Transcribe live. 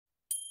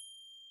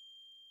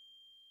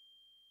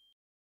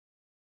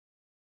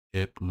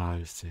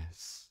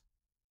Hypnosis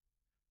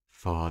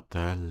for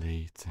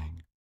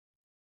deleting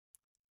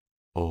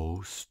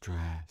all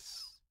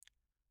stress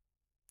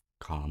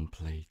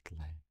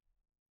completely.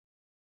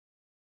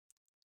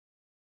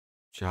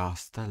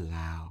 Just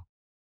allow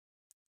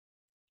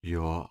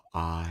your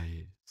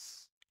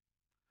eyes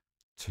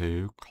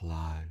to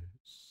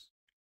close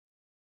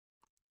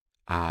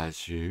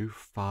as you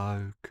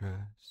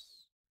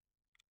focus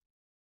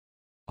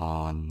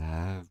on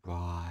the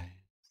rise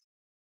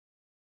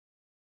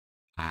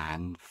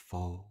and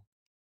fall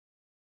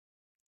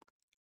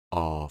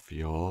of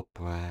your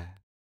breath.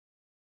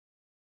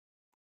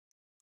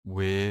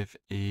 With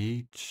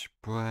each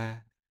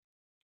breath,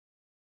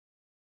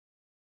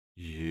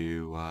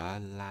 you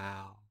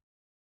allow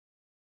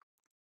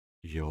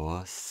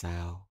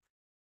yourself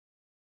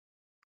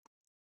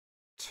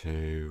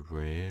to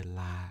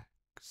relax.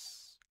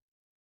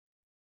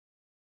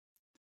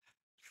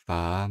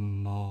 The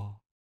more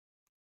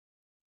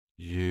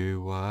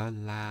you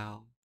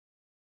allow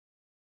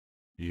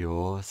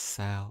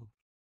yourself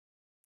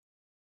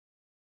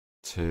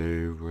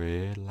to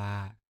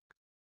relax,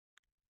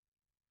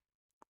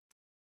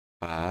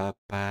 the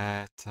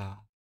better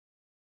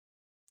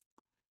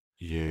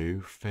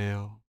you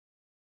feel,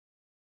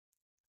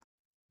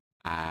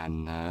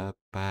 and the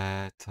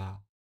better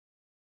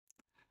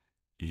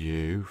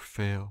you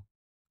feel,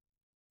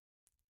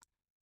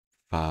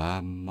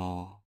 the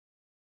more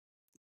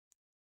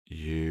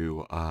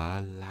you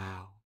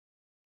allow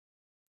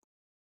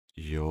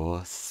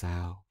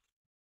yourself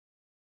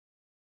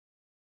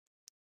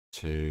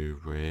to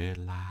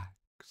relax.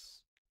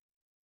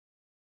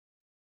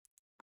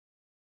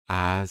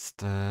 As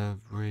the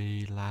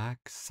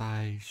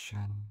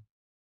relaxation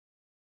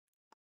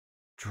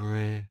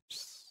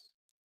drifts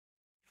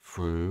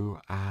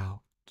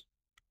throughout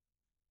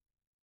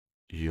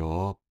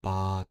your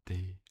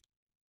body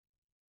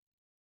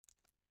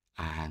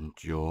and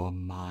your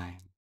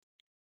mind,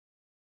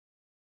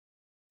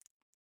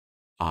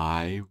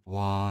 I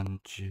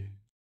want you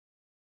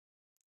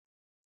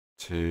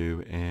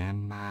to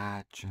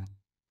imagine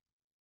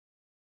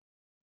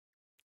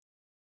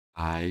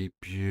a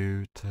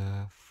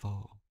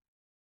beautiful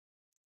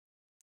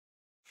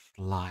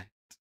flight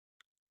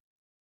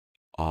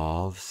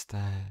of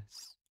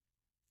stairs,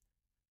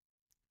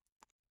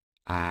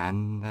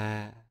 and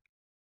there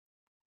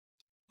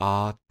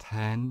are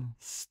 10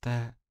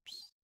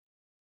 steps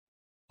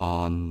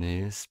on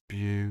this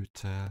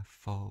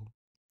beautiful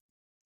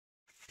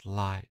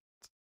flight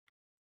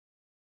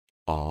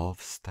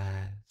of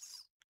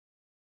stairs,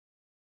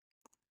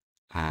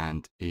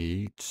 and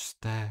each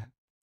step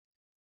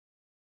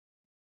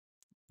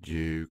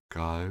you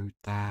go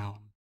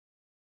down,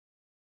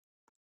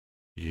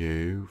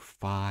 you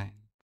find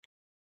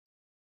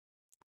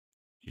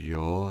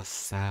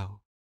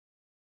yourself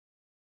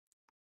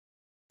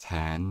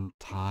 10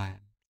 times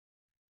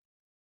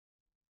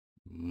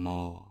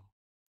more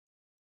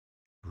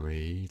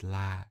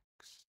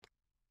relaxed,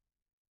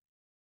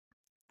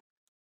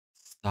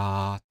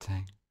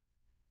 starting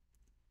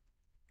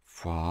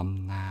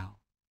from now.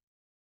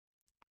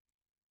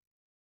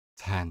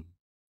 10.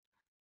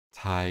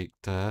 Take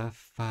the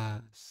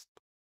first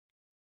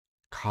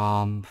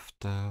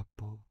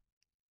comfortable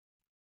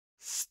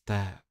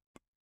step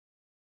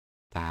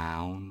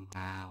down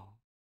now,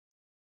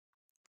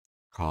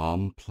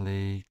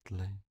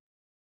 completely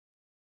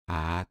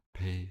at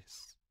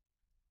peace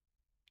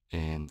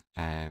in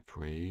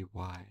every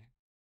way.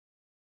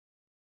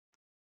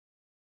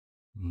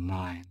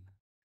 9.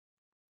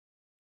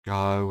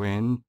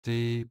 Going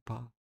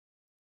deeper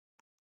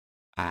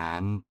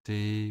and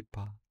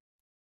deeper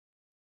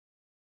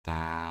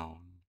down,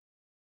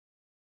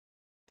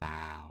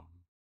 down,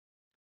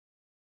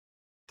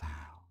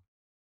 down.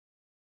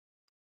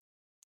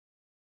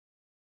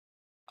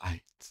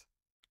 8.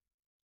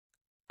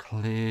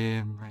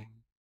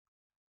 Clearing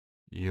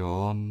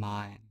your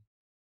mind,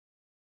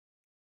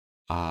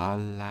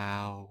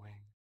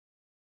 allowing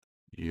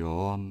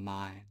your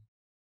mind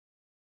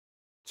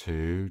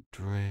to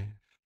drift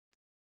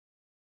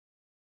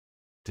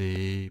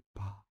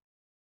deeper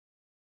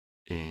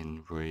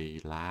in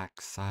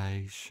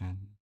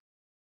relaxation.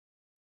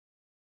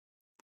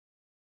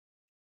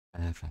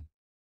 7.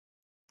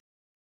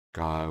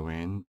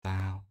 Going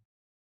down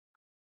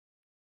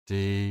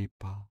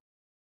deeper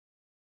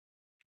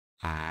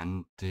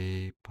and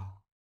deeper,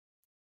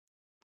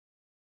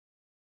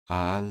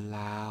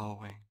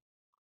 allowing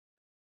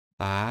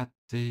that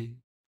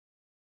deep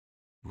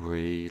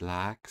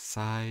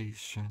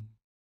relaxation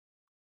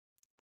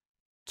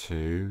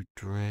to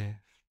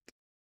drift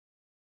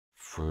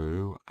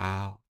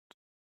throughout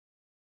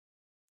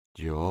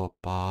your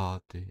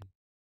body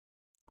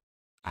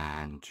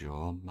and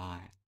your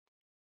mind.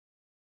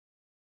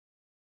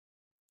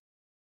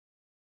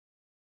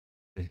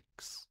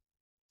 6.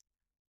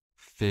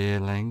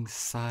 Feeling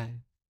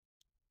safe,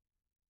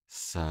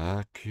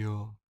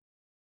 secure,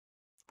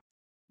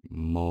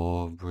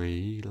 more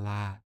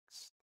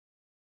relaxed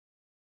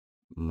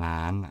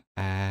than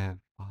ever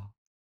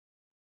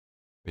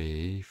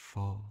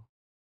before.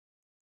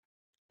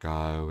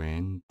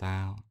 going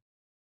down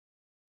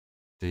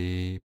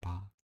deeper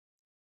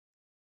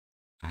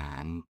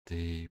and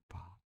deeper.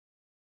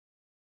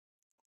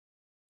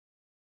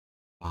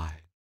 5.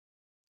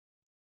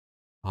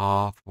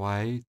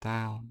 Halfway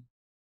down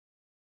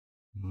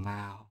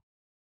now,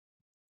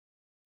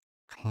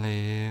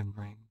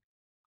 clearing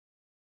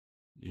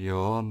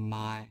your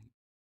mind,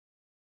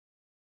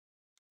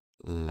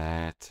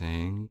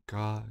 letting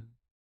go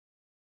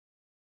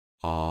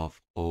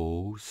of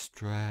all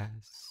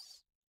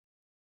stress,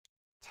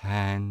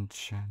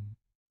 tension,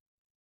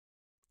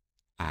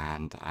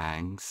 and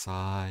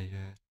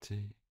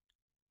anxiety.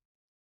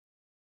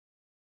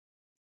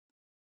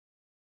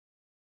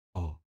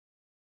 Or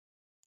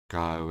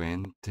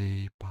going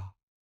deeper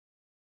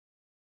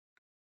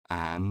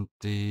and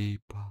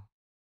deeper,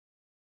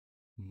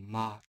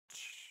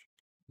 much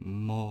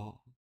more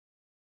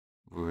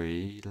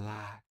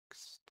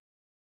relaxed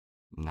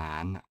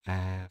than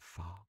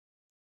ever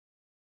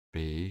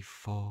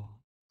before.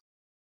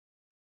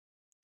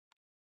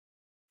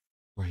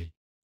 3.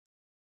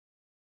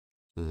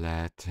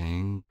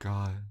 Letting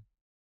go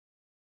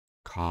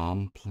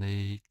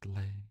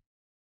completely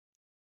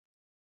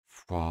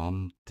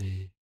from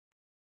deep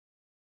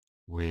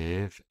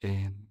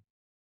within,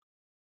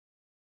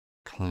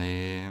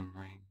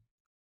 clearing,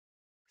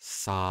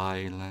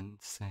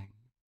 silencing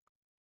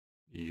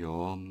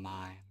your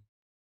mind.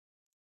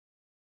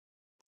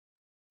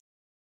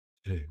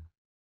 2.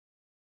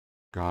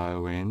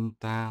 Going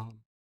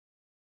down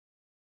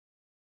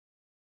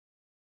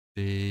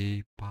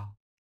deeper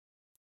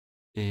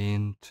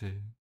into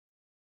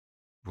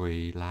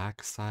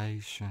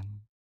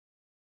relaxation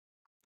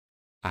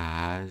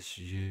as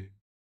you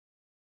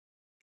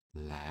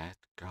let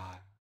go.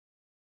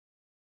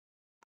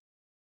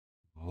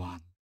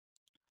 1.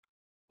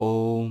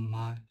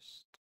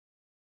 Almost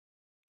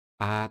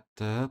at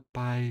the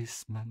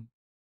basement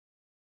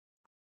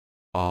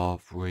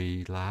of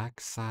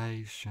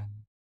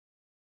relaxation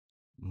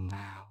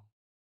now,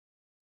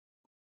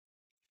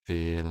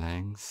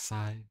 feeling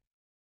safe,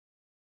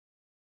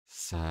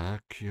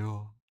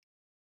 secure,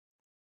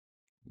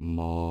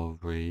 more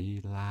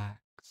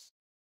relaxed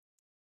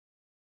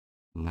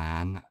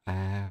than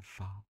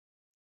ever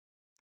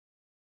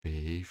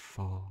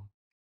before.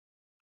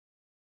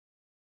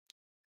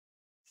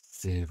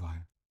 0.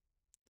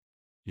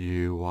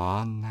 You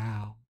are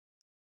now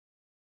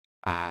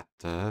at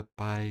the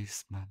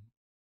basement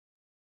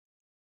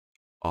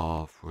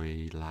of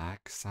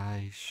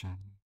relaxation,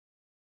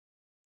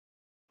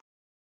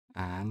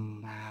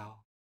 and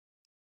now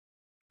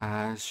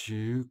as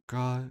you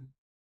go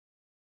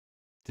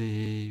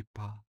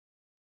deeper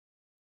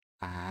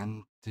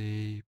and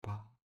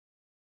deeper,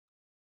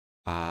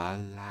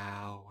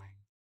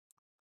 allowing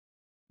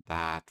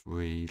that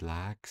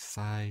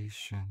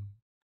relaxation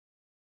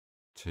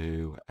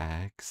to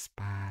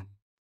expand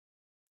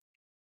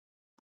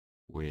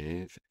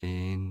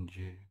within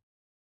you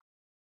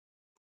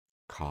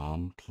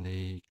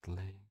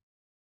completely.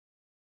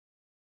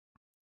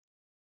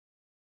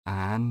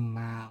 And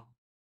now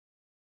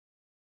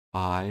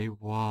I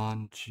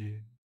want you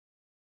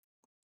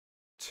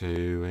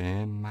to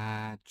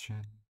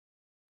imagine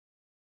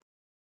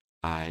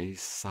a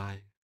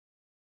safe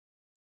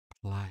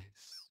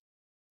place.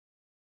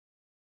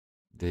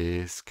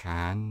 This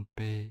can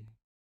be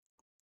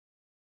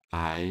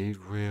a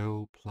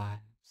real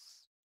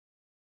place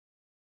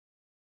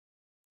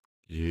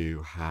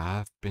you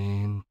have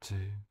been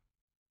to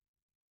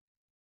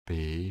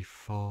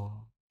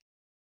before,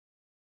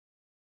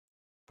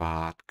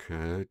 but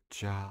could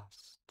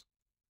just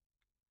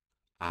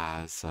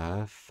as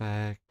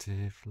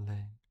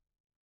effectively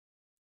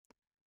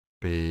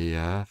be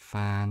a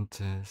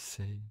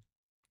fantasy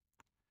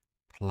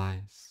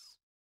place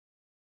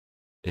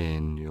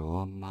in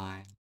your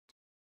mind.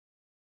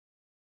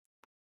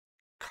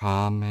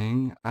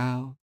 Coming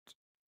out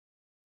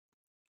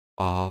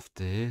of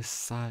this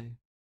safe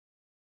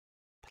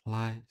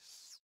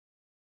place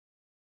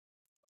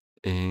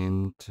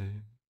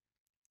into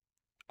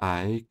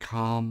a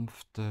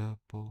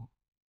comfortable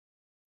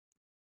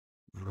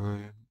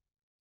room,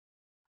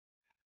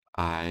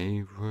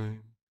 a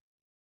room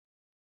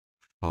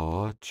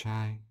for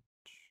change,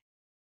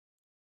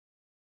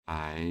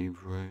 a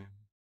room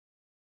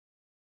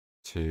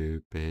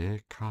to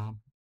become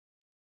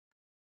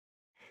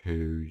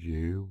who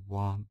you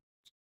want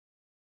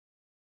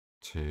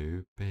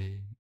to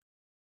be,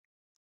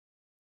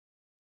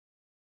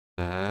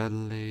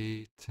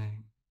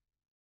 deleting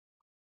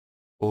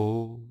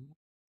all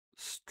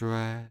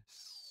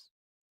stress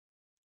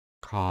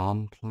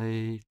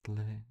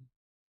completely,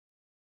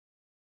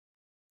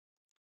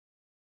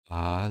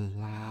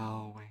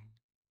 allowing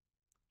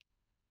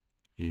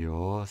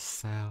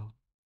yourself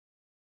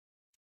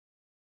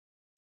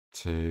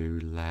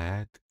to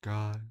let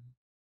go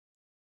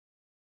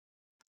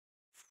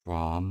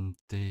from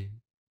deep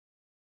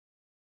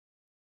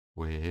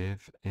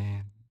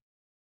within,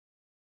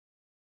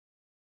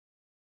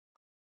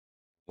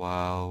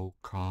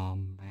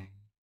 welcoming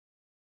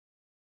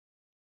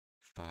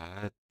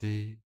the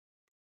deep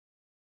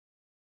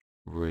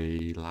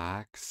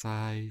relaxation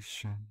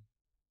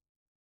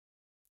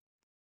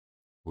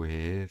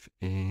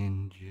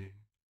within you,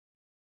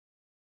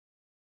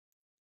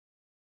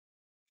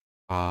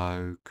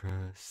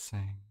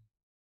 focusing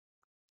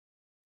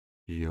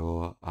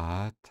your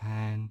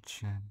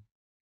attention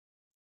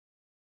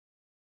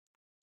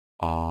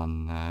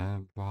on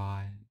the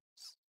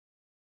rise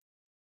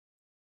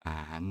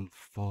and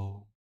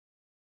fall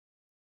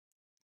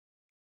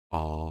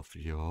of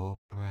your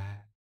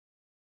breath,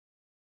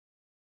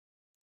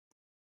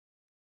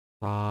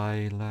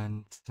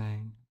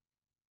 silencing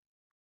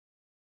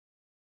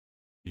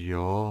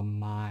your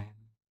mind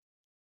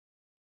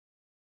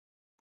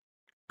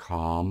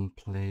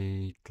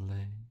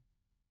completely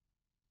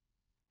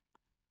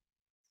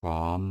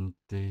from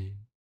deep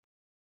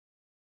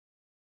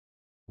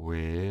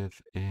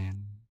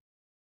within,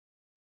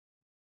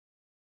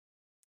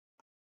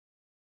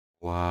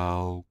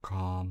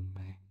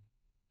 welcoming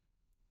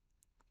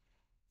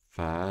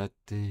the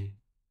deep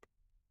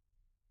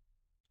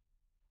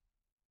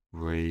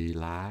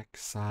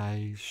relaxation,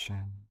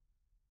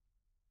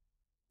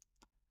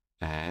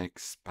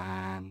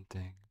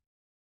 expanding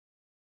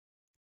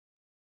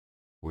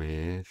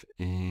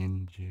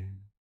within you,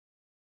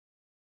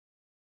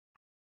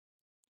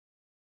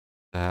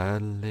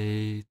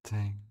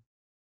 deleting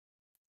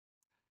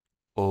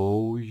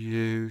all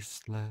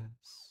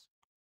useless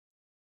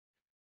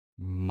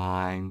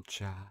mind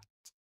chat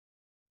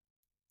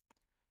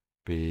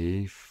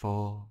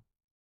before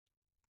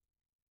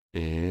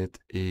it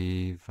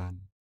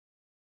even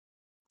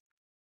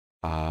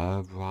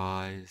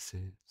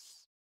arises,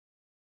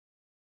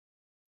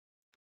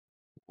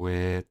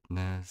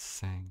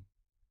 witnessing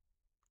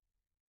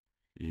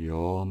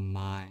your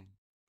mind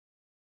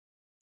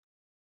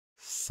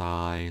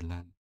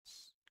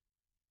silence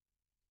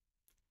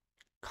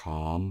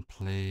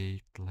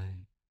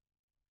completely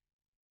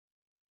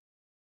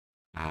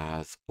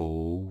as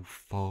all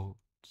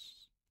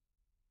thoughts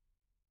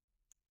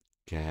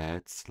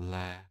gets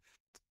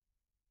left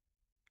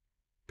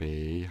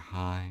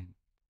behind,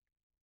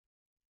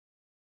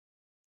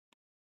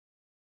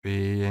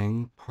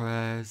 being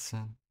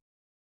present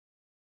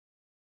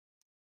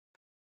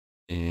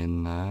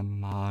in the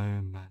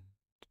moment,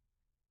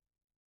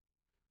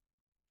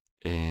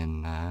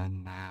 in the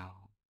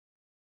now,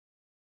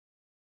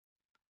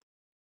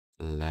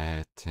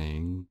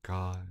 letting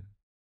go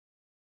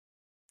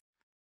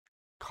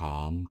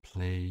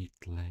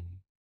completely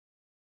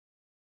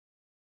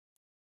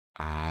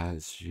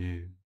as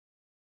you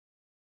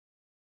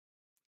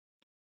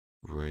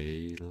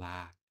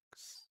relax,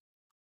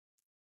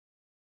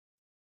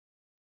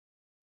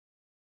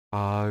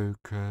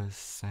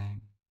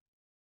 focusing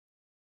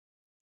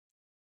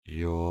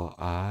your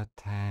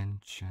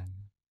attention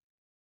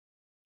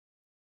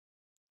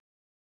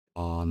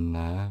on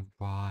the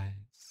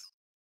rise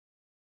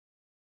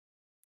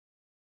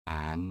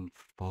and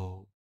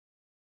fall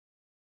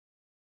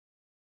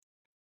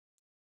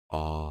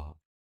of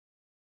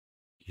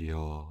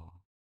your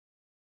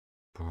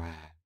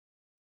breath,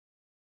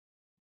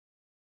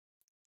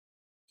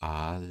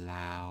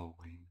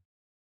 allowing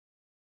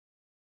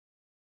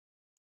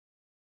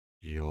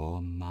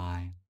your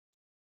mind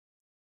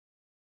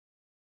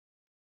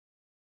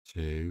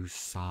to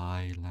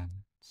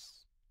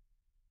silence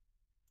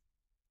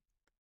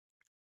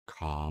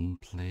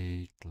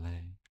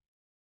completely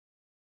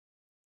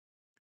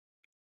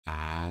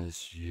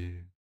as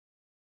you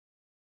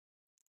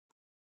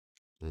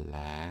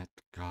let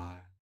go,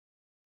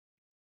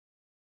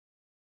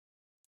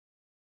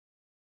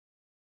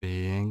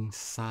 being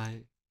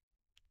safe,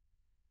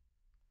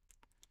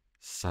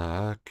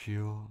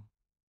 secure,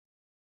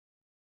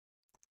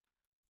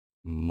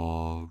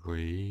 more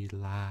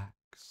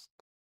relaxed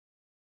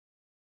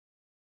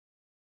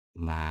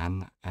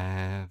than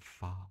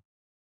ever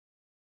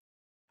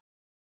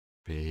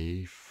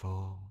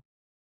before,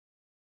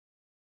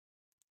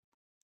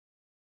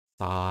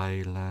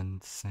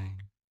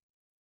 silencing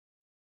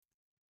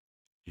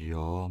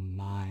your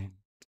mind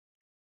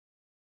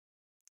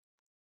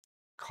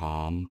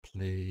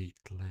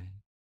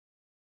completely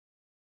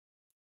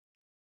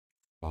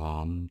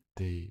from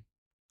deep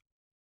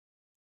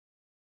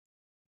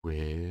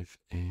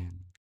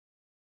within,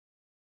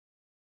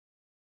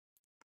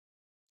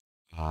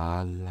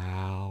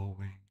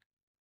 allowing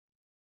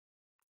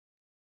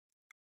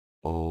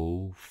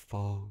all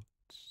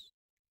thoughts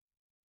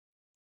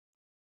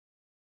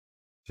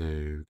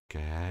to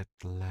get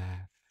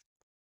left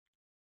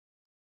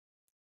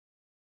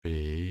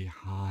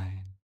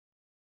behind,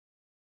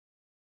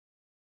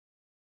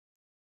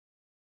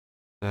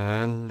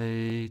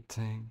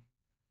 deleting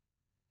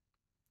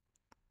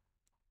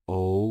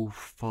all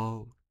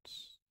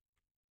thoughts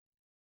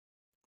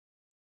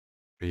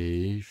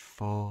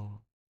before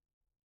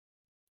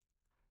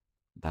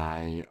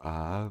they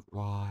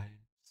arise,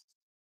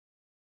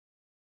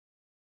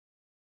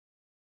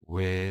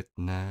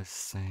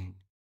 witnessing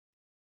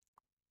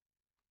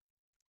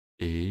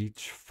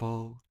each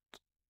thought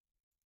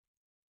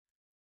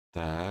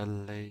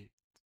delete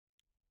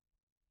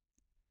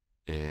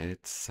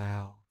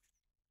itself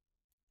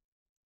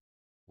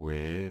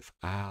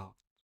without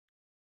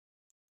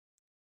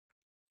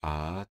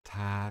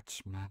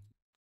attachment,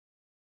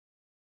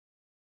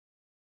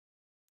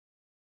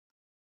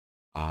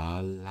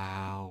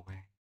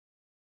 allowing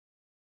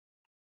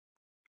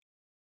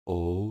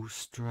all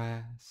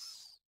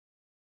stress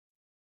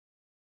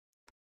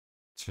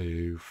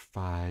to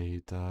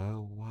fade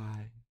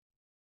away,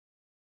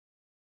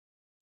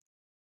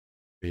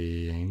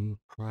 being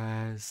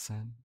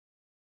present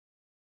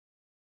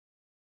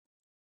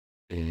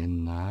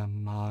in the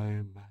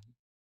moment,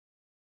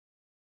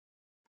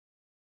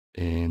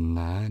 in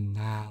the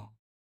now,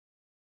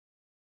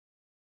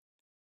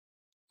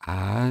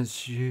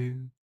 as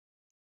you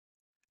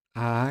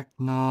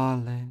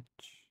acknowledge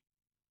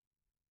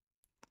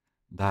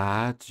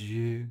that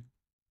you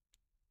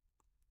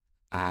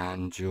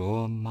and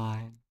your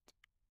mind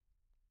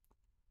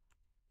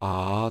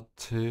are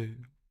two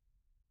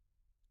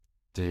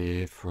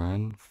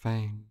different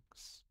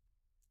things,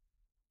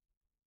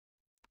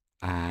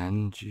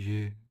 and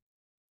you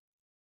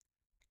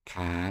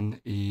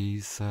can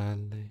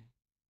easily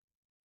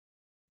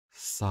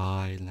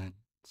silence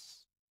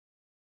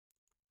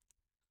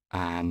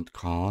and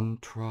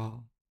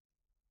control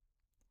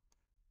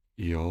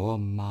your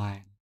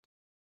mind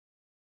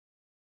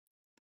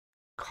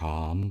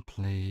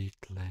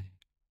completely,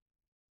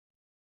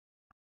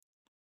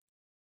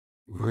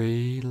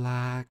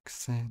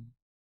 relaxing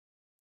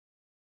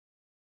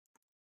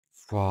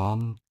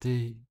from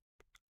deep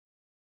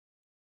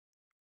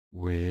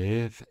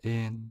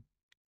within,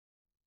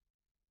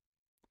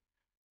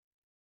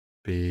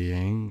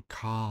 being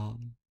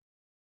calm,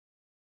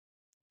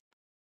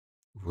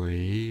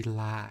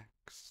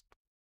 relaxed,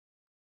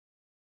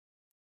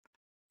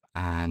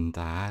 and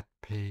at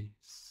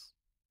peace,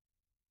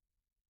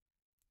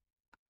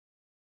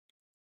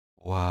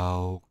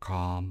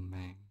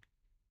 welcoming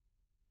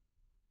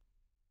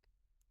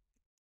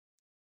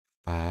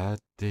the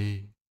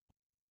deep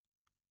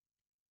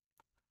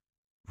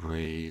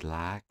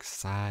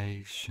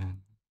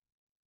relaxation,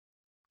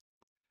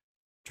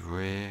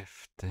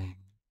 drifting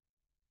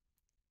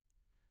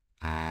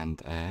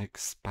and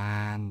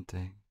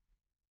expanding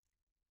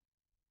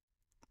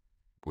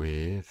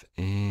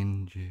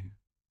within you,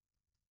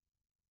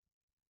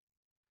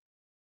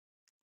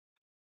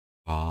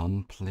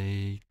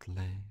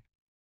 completely,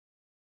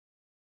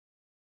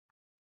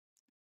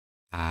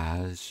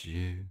 as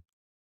you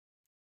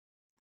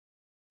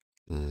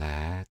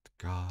let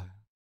go,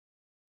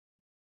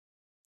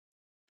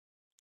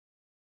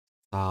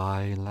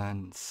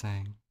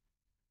 silencing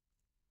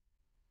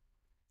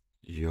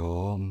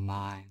your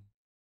mind,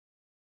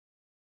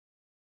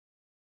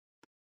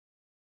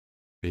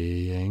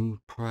 being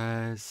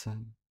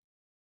present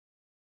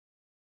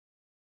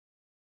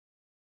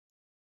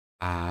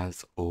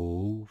as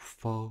all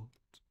thought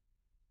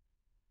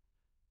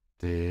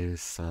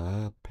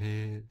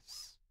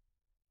disappears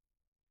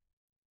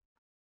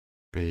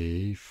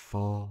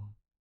before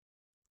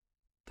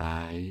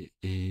they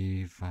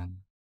even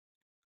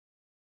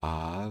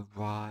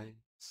arise,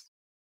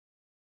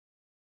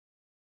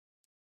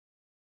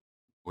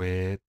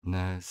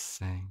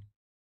 witnessing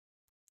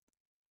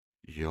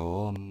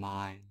your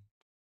mind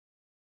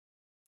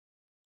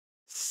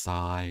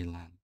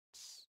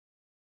silence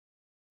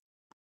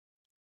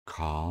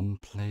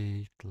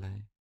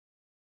completely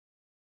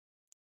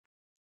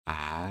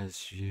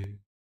as you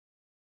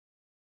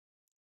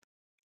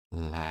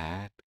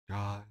let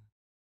go,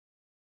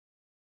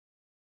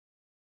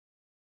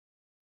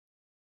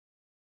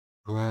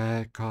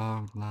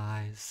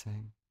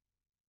 recognizing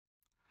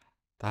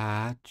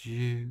that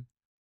you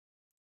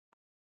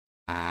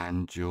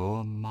and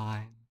your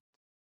mind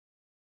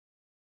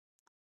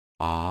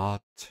are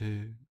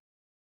two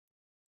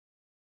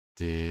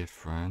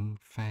different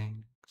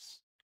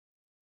things,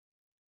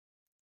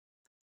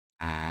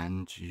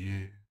 and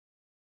you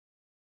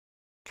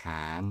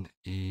can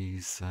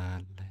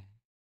easily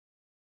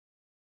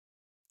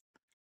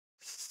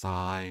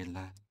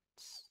silence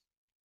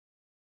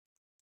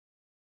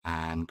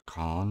and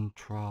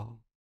control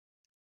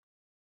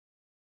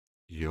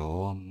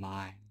your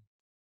mind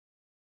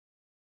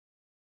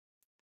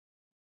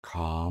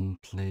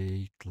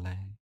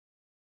completely,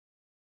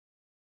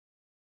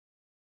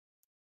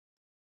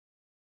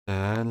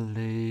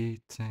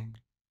 deleting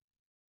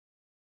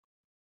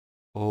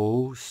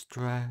all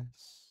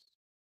stress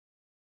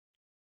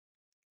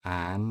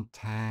and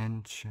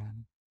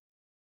tension,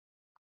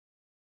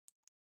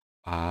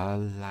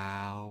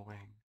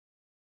 allowing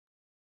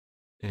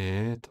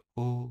it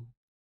all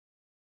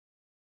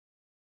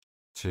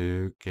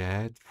to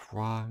get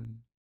thrown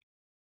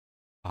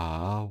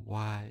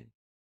away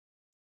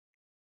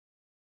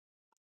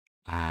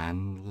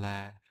and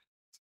left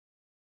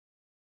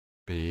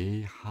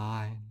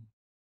behind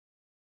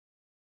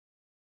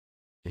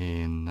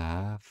in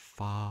a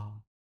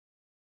far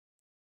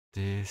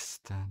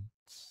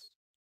distance,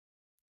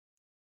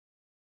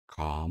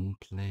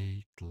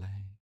 completely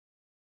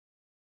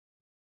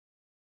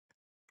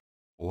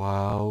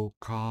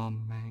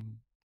welcoming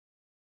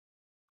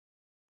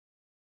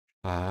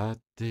the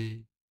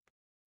deep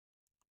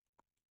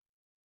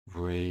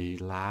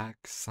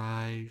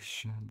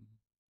relaxation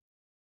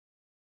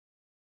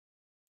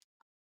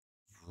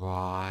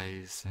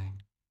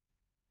rising,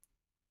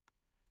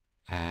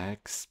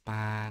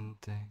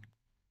 expanding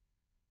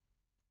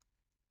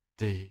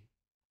deep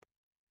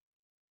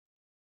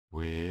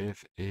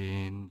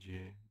within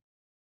you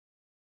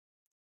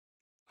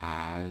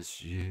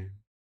as you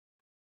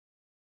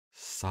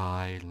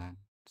silence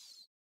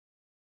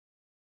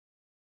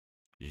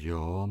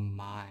your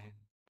mind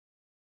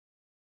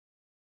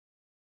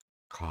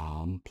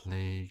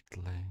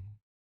completely,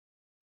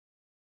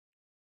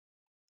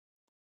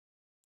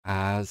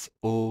 as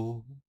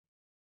all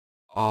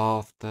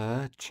of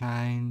the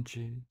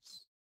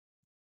changes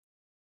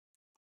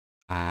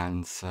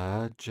and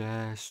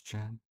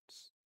suggestions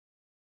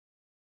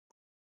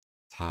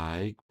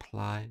take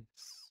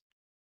place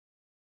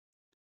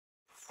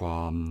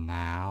from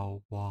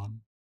now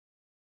on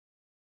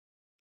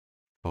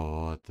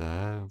for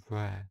the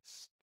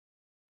rest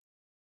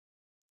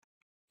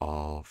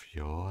of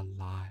your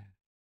life.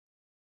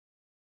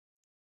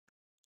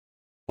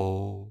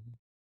 All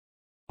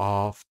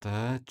of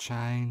the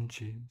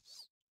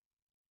changes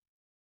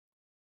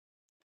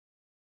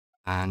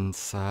and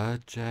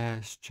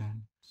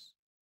suggestions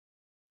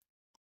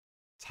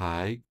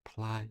take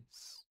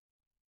place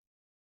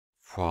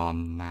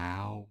from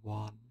now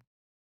on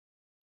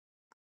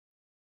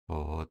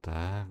for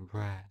the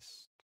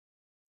rest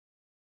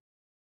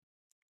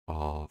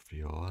of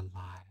your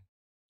life.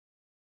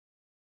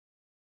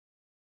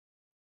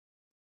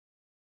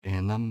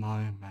 In a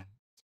moment,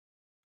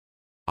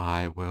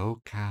 I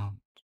will count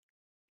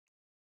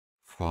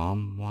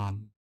from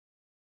 1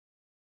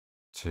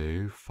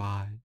 to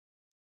 5,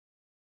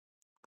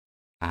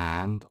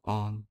 and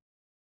on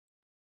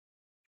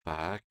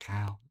the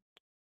count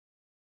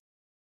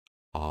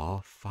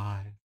of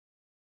 5,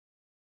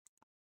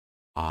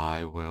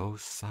 I will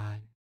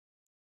say,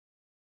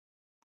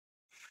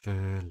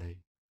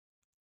 fully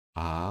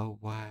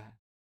aware,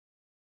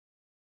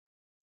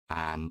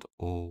 and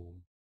all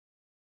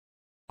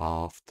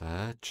of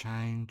the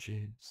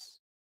changes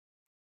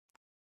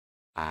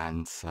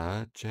and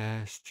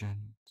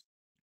suggestions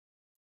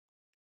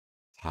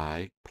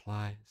take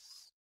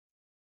place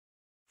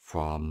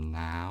from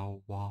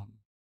now on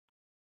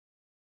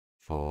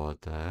for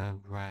the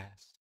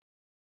rest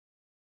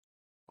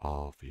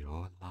of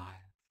your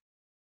life.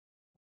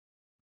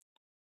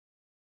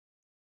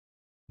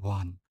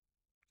 1.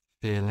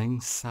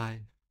 Feeling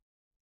safe,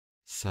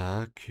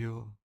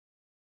 secure,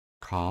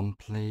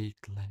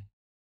 completely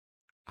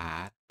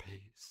at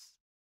peace.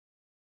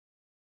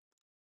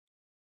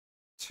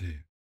 2.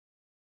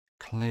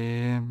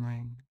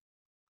 Clearing,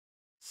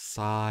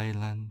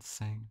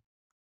 silencing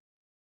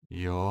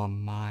your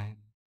mind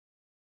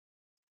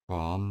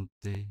from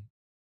deep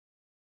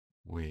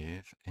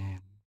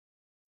within.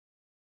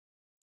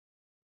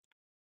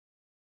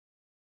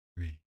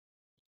 3.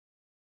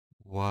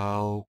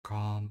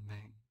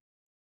 Welcoming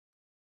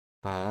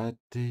the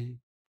deep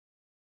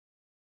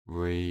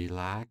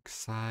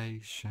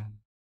relaxation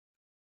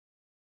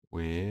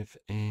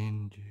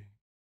within you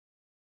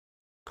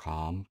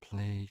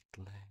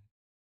completely.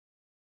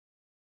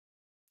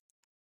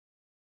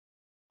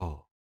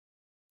 4.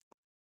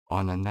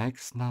 On the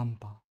next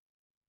number,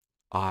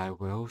 I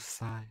will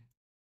say,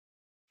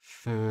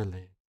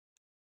 fully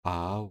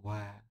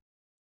aware,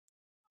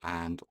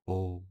 and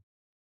all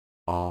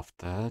of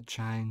the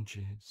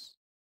changes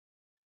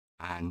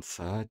and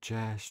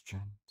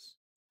suggestions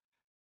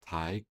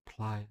take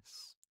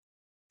place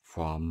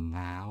from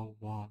now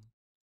on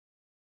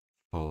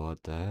for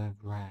the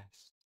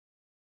rest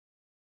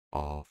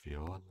of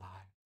your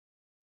life.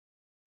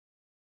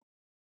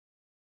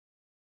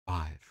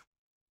 5.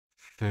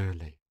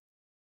 Fully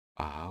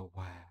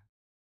aware.